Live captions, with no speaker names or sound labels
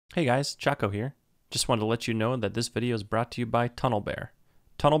Hey guys, Choco here. Just wanted to let you know that this video is brought to you by TunnelBear.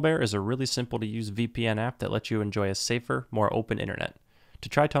 TunnelBear is a really simple to use VPN app that lets you enjoy a safer, more open internet. To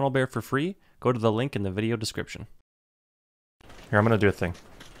try TunnelBear for free, go to the link in the video description. Here, I'm gonna do a thing.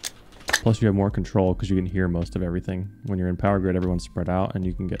 Plus you have more control because you can hear most of everything. When you're in Power Grid, everyone's spread out and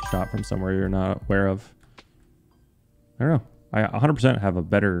you can get shot from somewhere you're not aware of. I don't know. I 100% have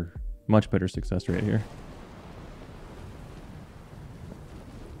a much better success rate here.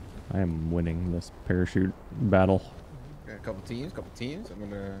 I am winning this parachute battle. Got a couple teams. I'm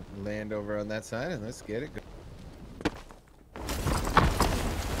gonna land over on that side and let's get it.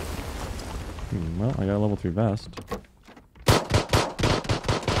 Well, I got a level 3 vest.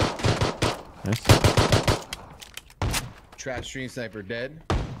 Nice. Trap stream sniper dead.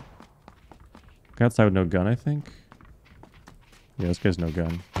 Guy outside with no gun, I think. Yeah, this guy's no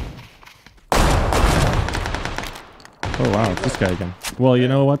gun. Oh wow, it's this guy again. Well, you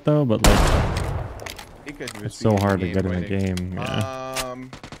know what though? But like, it's so hard to get in the game. Yeah.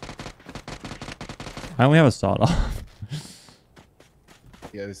 I only have a sawed off.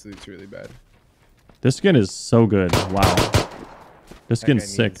 Yeah, this loot's really bad. This skin is so good. Wow. This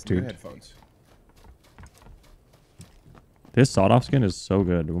skin's sick, dude. Headphones. This sawed off skin is so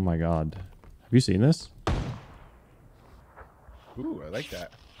good. Oh my god. Have you seen this? Ooh, I like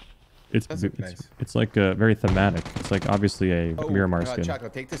that. It's nice. It's like very thematic. It's like obviously a Miramar skin. Choco,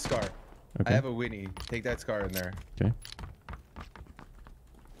 take this scar. Okay. I have a Winnie. Take that scar in there. Okay.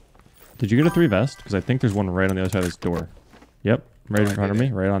 Did you get a 3 vest? Because I think there's one right on the other side of this door. Yep, right in front of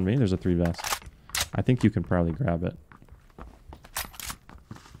me. Right on me. There's a 3 vest. I think you can probably grab it.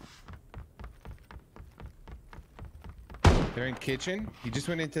 They're in kitchen. He just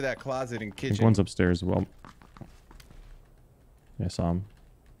went into that closet in kitchen. I think one's upstairs as well. Yeah, I saw him.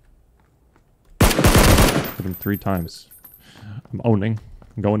 Hit him 3 times. I'm owning.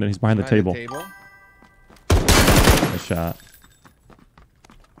 I'm going in. He's behind the table. Nice shot.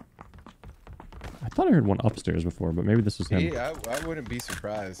 I thought I heard one upstairs before, but maybe this was him. I wouldn't be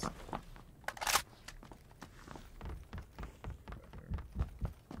surprised.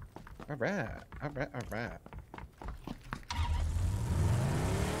 Alright.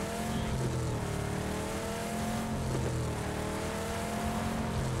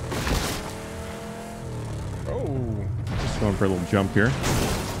 Oh. Just going for a little jump here.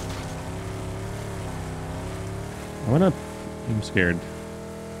 I'm scared.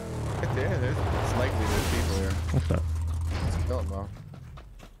 Yeah, it's likely there's people here. What's that? Let's kill them though.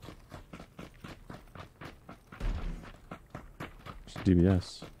 It's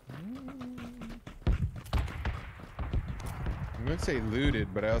DBS. I wouldn't say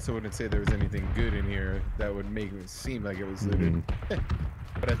looted, but I also wouldn't say there was anything good in here that would make it seem like it was looted.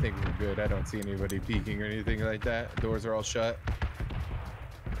 But I think we're good. I don't see anybody peeking or anything like that. Doors are all shut.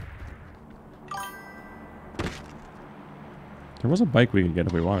 There was a bike we could get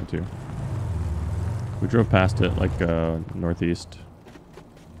if we wanted to. We drove past it like northeast.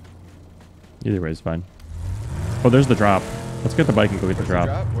 Either way is fine. Oh, there's the drop. Let's get the bike and go get the drop.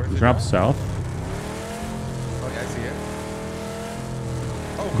 The drop's south. Oh yeah, I see it.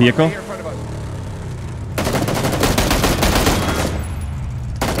 Oh, vehicle. Right here in front of us.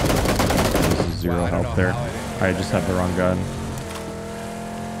 This is 0 health there. I just had the wrong gun.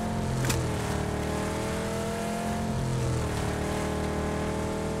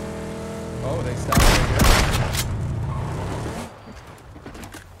 Oh, they stopped right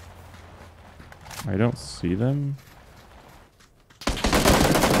here. I don't see them.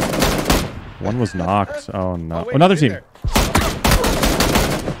 One was knocked. Oh no. Oh, wait, another team. there.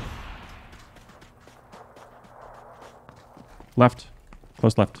 Left.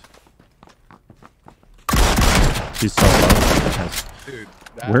 Close left. He's so low. Nice. Dude,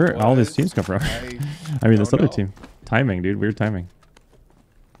 where all these teams come from? I mean, this other know. team. Timing, dude. Weird timing.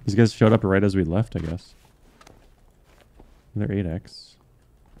 These guys showed up right as we left, I guess. They're 8x.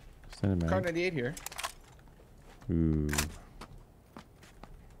 Standing Car back. 98 here. Ooh.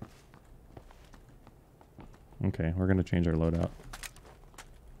 Okay, we're gonna change our loadout.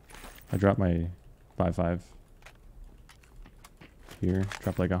 I dropped my 5.5 here.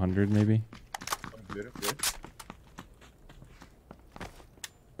 Dropped like 100 maybe. I'm good. I'm good.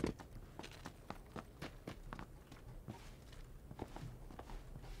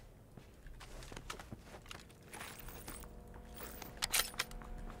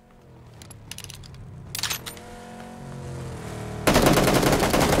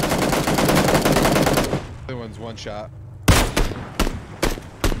 Other one's one shot.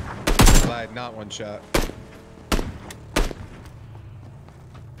 Slide, not one shot.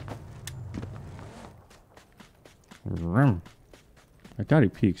 I doubt he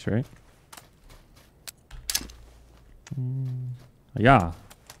peeks, right? Yeah.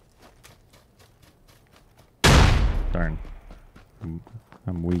 Darn.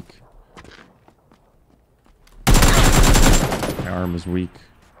 I'm weak. My arm is weak.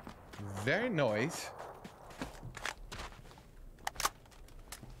 Very nice.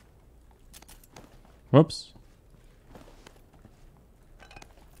 Whoops.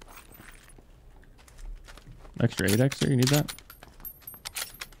 Extra 8x there, you need that?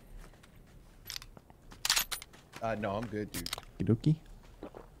 No, I'm good, dude. Okie dokie.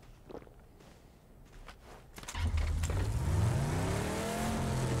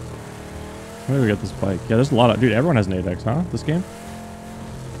 Where do we get this bike? Yeah, there's a lot of... Dude, everyone has an 8x, huh? This game?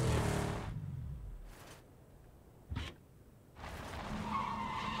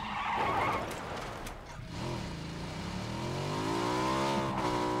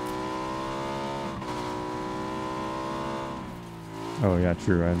 Oh, yeah,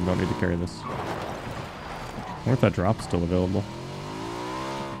 true. I don't need to carry this. I wonder if that drop's still available.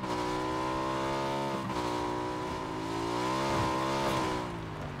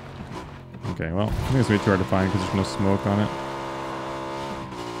 Okay, well, I think it's way too hard to find because there's no smoke on it.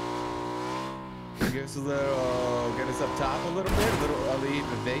 Give us a little, get us up top a little bit, a little elite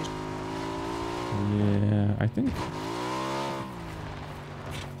evasion. Yeah, I think...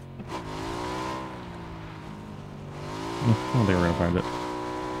 I don't think we're gonna find it.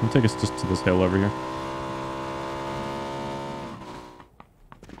 It'll take us just to this hill over here.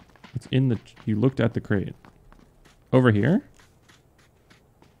 It's in the... You looked at the crate. Over here?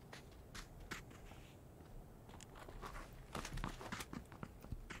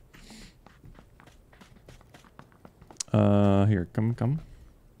 Here, come.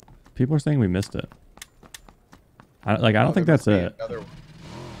 People are saying we missed it. I don't think that's it.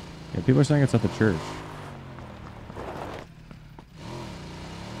 Yeah, people are saying it's at the church.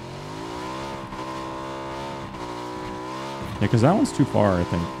 Yeah, because that one's too far, I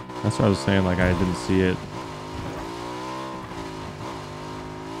think. That's what I was saying, like, I didn't see it.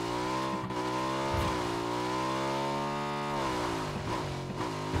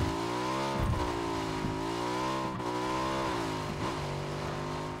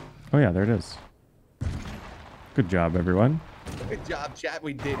 Oh, yeah, there it is. Good job, everyone. Good job, chat.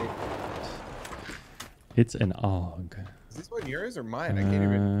 We did it. It's an og. Is this one yours or mine? I can't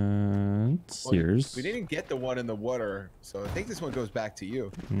even... It's yours. We didn't get the one in the water, so I think this one goes back to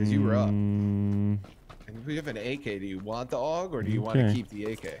you because you were up. And if we have an AK, do you want the AUG or do you want to keep the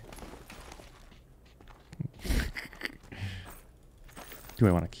AK? Do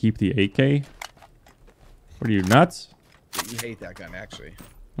I want to keep the AK? What are you, nuts? You hate that gun, actually.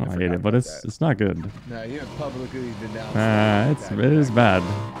 Oh, I hate it, but it's not good. No, you have publicly denounced it is bad.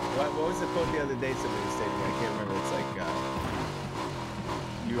 What was the quote the other day somebody was stating? I can't remember. It's like,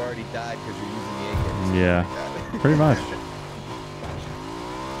 you already died because you're using the AK. Yeah, like pretty much.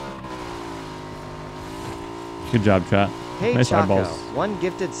 Good job, chat. Hey, nice Choco, eyeballs. one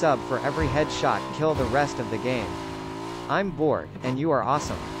gifted sub for every headshot. Kill the rest of the game. I'm bored, and you are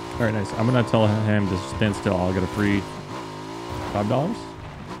awesome. All right, nice. I'm gonna tell him to stand still. I'll get a free $5.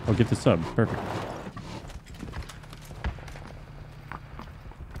 I'll get the sub. Perfect.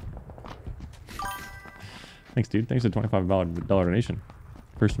 Thanks, dude. Thanks for the $25 donation.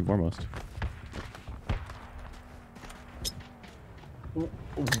 First and foremost.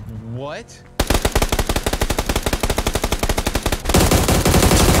 What?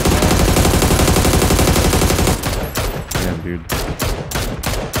 Damn, dude.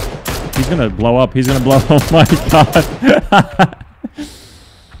 He's gonna blow up. He's gonna blow up. Oh my god.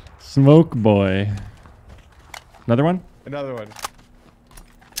 Smoke boy. Another one? Another one.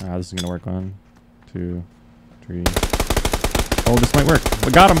 Ah, this is gonna work. 1, 2, 3. Oh, this might work.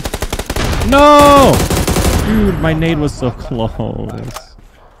 We got him. No! Dude, my nade was so close.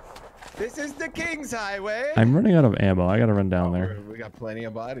 This is the King's Highway. I'm running out of ammo. I gotta run down there. We got plenty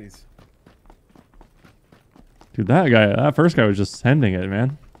of bodies. Dude, that first guy was just sending it,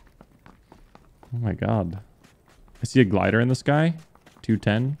 man. Oh my god. I see a glider in the sky.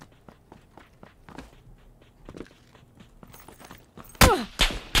 210.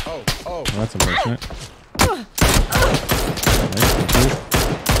 Oh, that's unfortunate. Nice,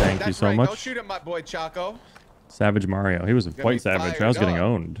 thank you so much. Don't shoot at my boy Choco. Savage Mario. He was quite savage. I was getting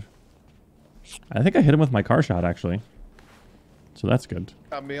owned. I think I hit him with my car shot, actually. So that's good.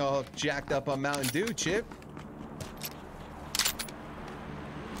 Got me all jacked up on Mountain Dew, Chip.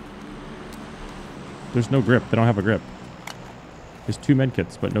 There's no grip. They don't have a grip. There's 2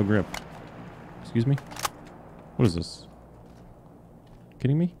 medkits, but no grip. Excuse me? What is this?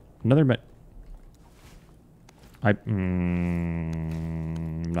 Kidding me? Another med... Not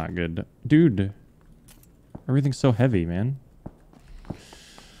good. Dude. Everything's so heavy, man.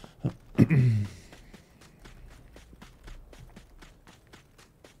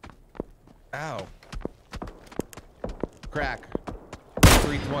 Ow. Crack.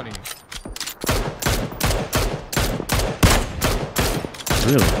 320.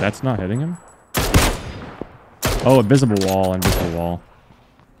 Really? That's not hitting him? Oh, invisible wall, invisible wall.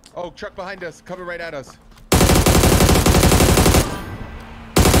 Oh, truck behind us, coming right at us.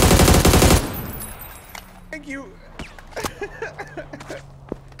 Thank you.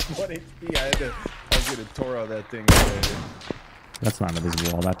 1 HP. I was gonna tore out that thing. That's not an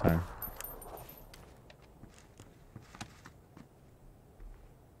invisible wall that time.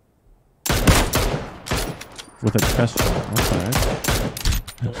 With a chest shot. That's alright.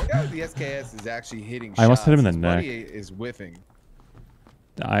 The SKS is actually hitting I must hit him in the His neck. buddy is whiffing.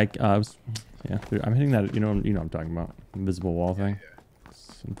 Yeah, dude, I'm hitting that. You know what I'm talking about. Invisible wall thing. Yeah.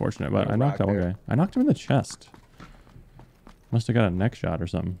 It's unfortunate, but I knocked out one guy. I knocked him in the chest. Must have got a neck shot or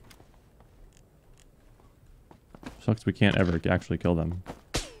something. Sucks we can't ever actually kill them.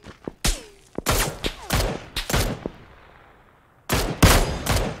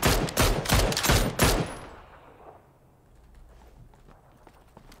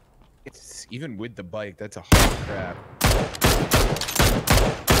 It's even with the bike, that's a hard crap.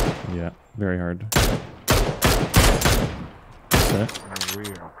 Yeah, very hard. That's it.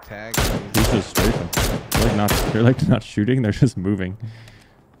 We're tagging. He's just strafing. They're like not shooting, they're just moving.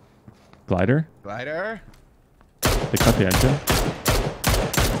 Glider? Glider? They cut the engine.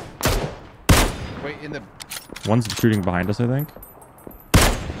 Wait, in the... One's shooting behind us, I think.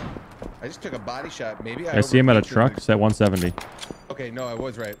 I just took a body shot. Maybe I see him at a overpeaked truck. in It's at 170. Okay, no, I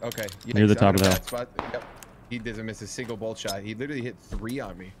was right. Okay. Yeah, Near the he's top out of the that spot. Yep. He doesn't miss a single bolt shot. He literally hit 3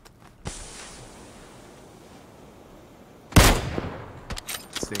 on me.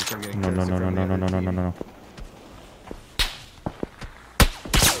 No.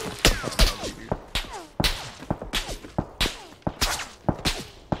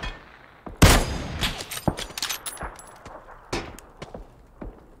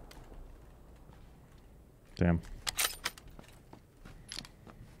 Damn.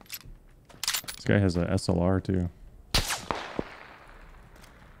 This guy has a SLR too.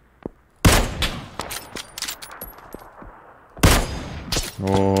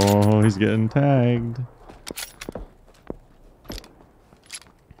 Oh, he's getting tagged.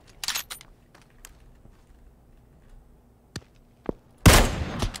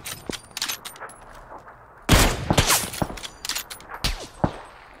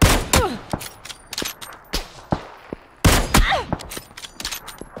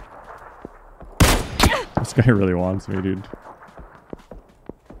 This guy really wants me, dude.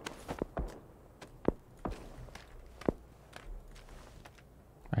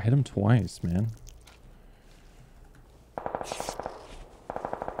 I hit him twice, man.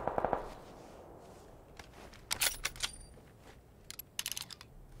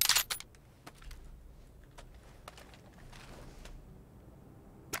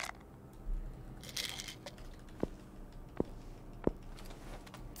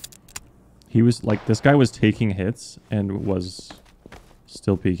 He was like, this guy was taking hits and was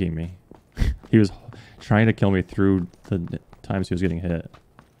still peeking me. He was trying to kill me through the times he was getting hit.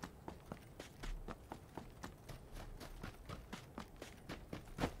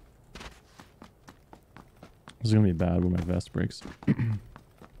 This is gonna be bad when my vest breaks.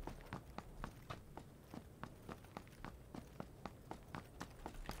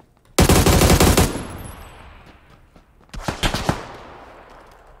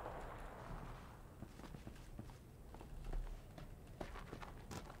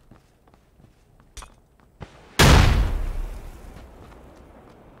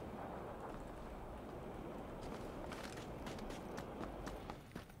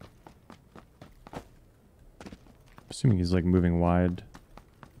 Assuming he's like moving wide.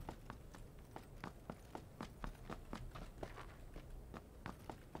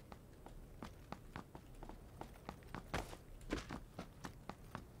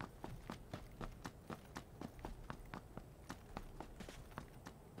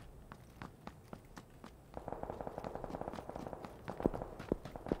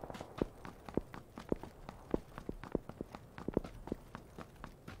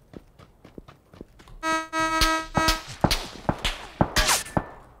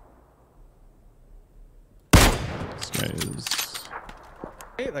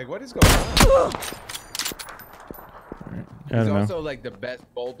 Like, what is going on? Right. He's also like the best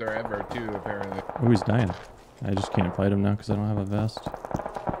bolter ever too, apparently. Oh, he's dying. I just can't fight him now because I don't have a vest.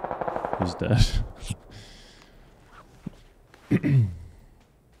 He's dead.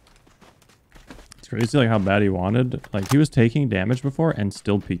 It's crazy like how bad he wanted. Like he was taking damage before and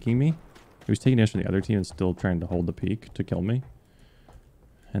still peeking me. He was taking damage from the other team and still trying to hold the peak to kill me.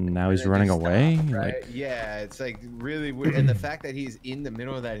 And now he's running away. Right? Like, yeah, it's like really weird. And the fact that he's in the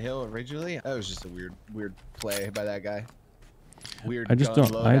middle of that hill originally, that was just a weird play by that guy. Weird. I just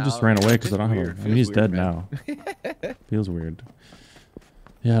don't. I just ran away because I don't have. I mean, he's dead now. Feels weird.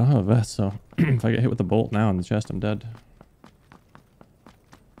 Yeah, I don't have a vest, so if I get hit with a bolt now in the chest, I'm dead.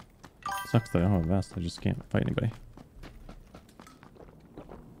 Sucks that I don't have a vest. I just can't fight anybody.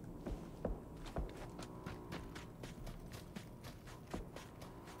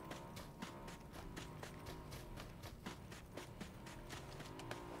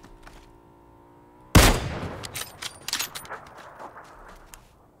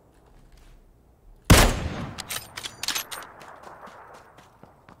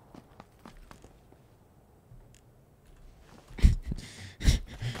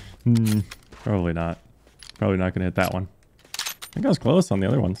 Probably not. Probably not gonna hit that one. I think I was close on the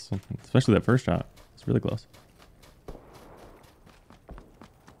other ones, especially that first shot. It's really close.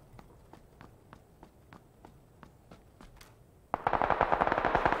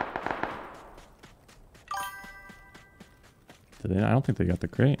 Did they? I don't think they got the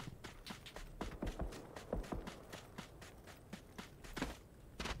crate.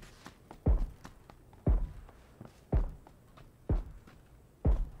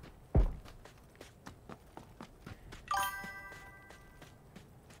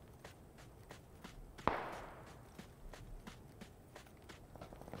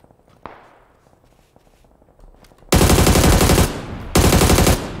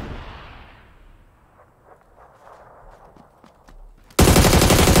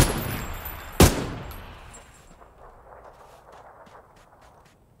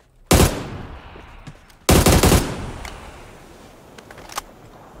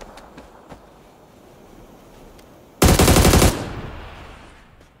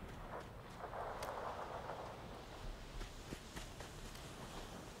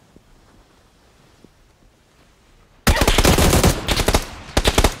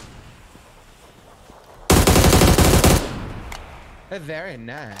 Very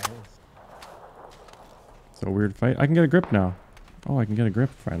nice. It's a weird fight. I can get a grip now. Oh, I can get a grip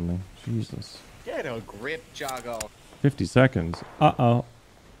finally. Jesus. Get a grip, Joggo. 50 seconds. Uh-oh.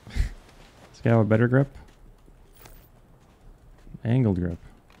 This guy have a better grip? Angled grip.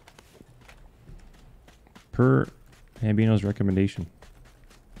 Per Hambinooo's recommendation.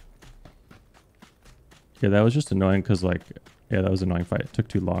 Yeah, that was just annoying because, like, yeah, that was an annoying fight. It took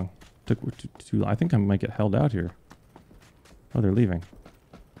too long. Took too I think I might get held out here. Oh, they're leaving.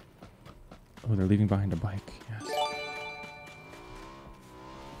 Oh, they're leaving behind a bike. Yes.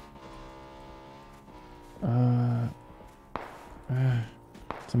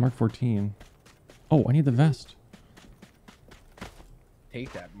 It's a Mark 14. Oh, I need the vest.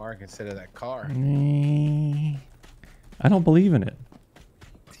 Take that Mark instead of that car. I don't believe in it.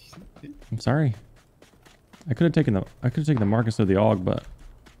 I'm sorry. I could have taken the Mark instead of the AUG, but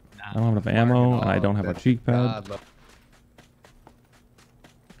I don't have enough ammo and I don't have a cheek pad.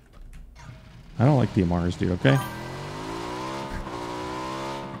 I don't like DMRs, dude, okay?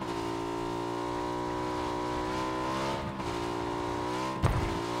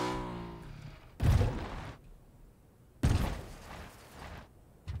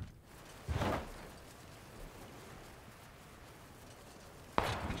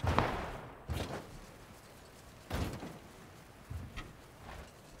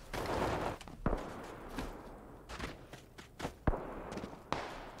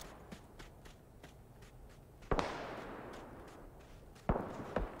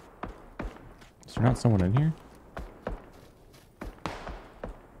 Is there not someone in here?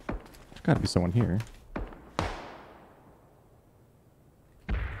 There's gotta be someone here.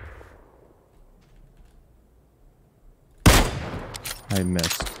 I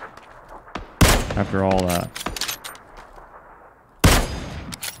missed. After all that.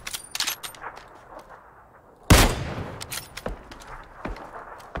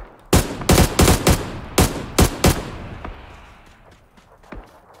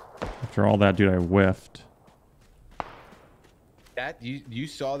 After all that, dude, I whiffed. That you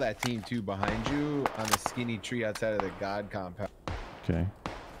saw that team too behind you on the skinny tree outside of the God compound. Okay.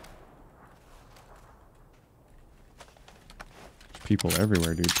 There's people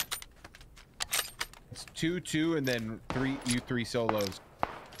everywhere, dude. It's 2-2 and then three solos.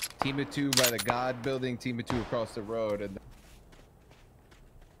 Team of 2 by the God building, team of 2 across the road, and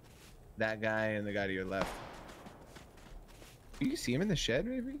that guy and the guy to your left. You see him in the shed,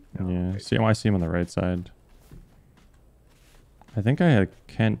 maybe? No, Yeah. wait. See, I see him on the right side. I think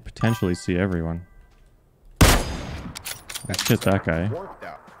can potentially see everyone. Let's hit that guy. Warped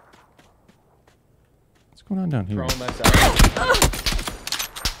out. What's going on down here? Throwing myself.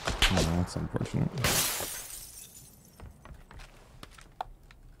 Oh, that's unfortunate.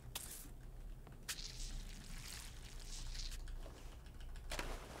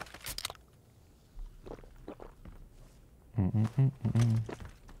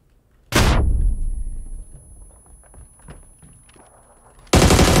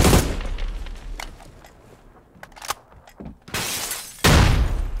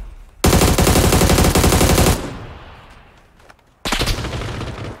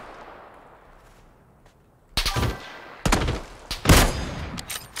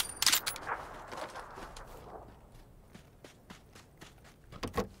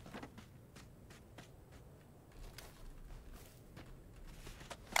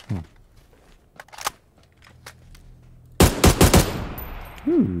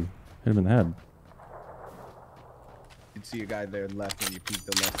 Ooh, hit him in the head. You can see a guy there left when you peek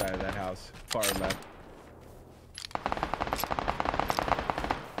the left side of that house. Far left.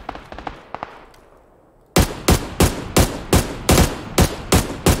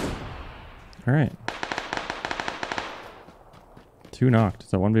 All right. 2 knocked.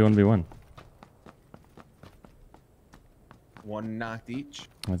 So 1v1v1. One knocked each.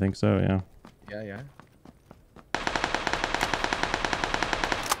 I think so, yeah. Yeah, yeah.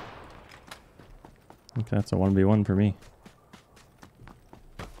 I think that's a 1v1 for me.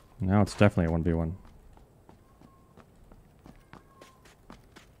 Now it's definitely a 1v1.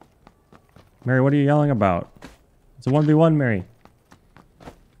 Mary, what are you yelling about? It's a 1v1, Mary.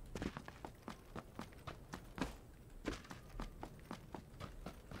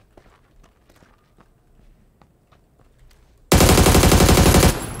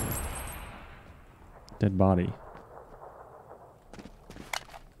 Dead body.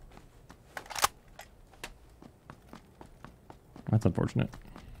 That's unfortunate.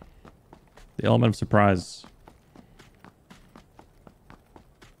 The element of surprise.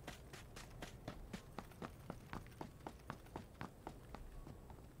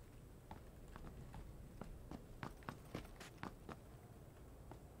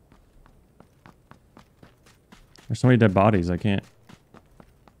 There's so many dead bodies, I can't.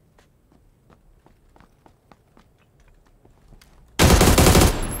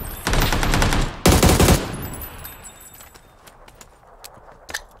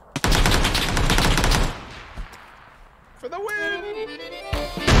 For the win!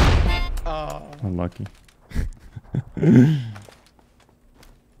 Oh. Unlucky. I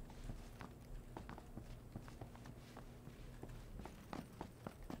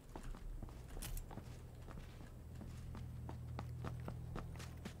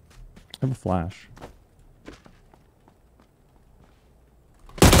have a flash.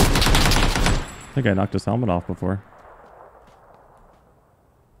 I think I knocked his helmet off before.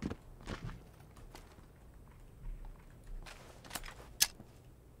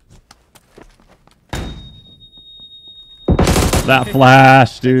 That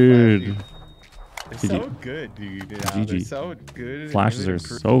flash, dude. They're GG. so good, dude. Yeah, GG. they're so good. Flashes are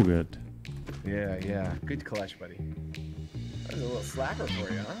so good. Yeah, yeah. Good clutch, buddy. That was a little slapper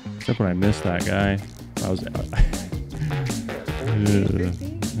for you, huh? Except when I missed that guy. I was hit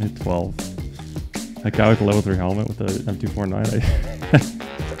 12. That guy with the level 3 helmet with the M249.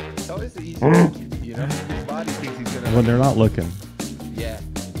 It's always the easiest, you know? His body thinks he's gonna. When they're not looking. Yeah.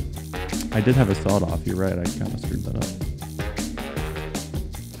 I did have a sawed off. You're right. I kind of screwed that up.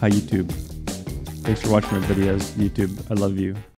 Hi, YouTube. Thanks for watching my videos. YouTube, I love you.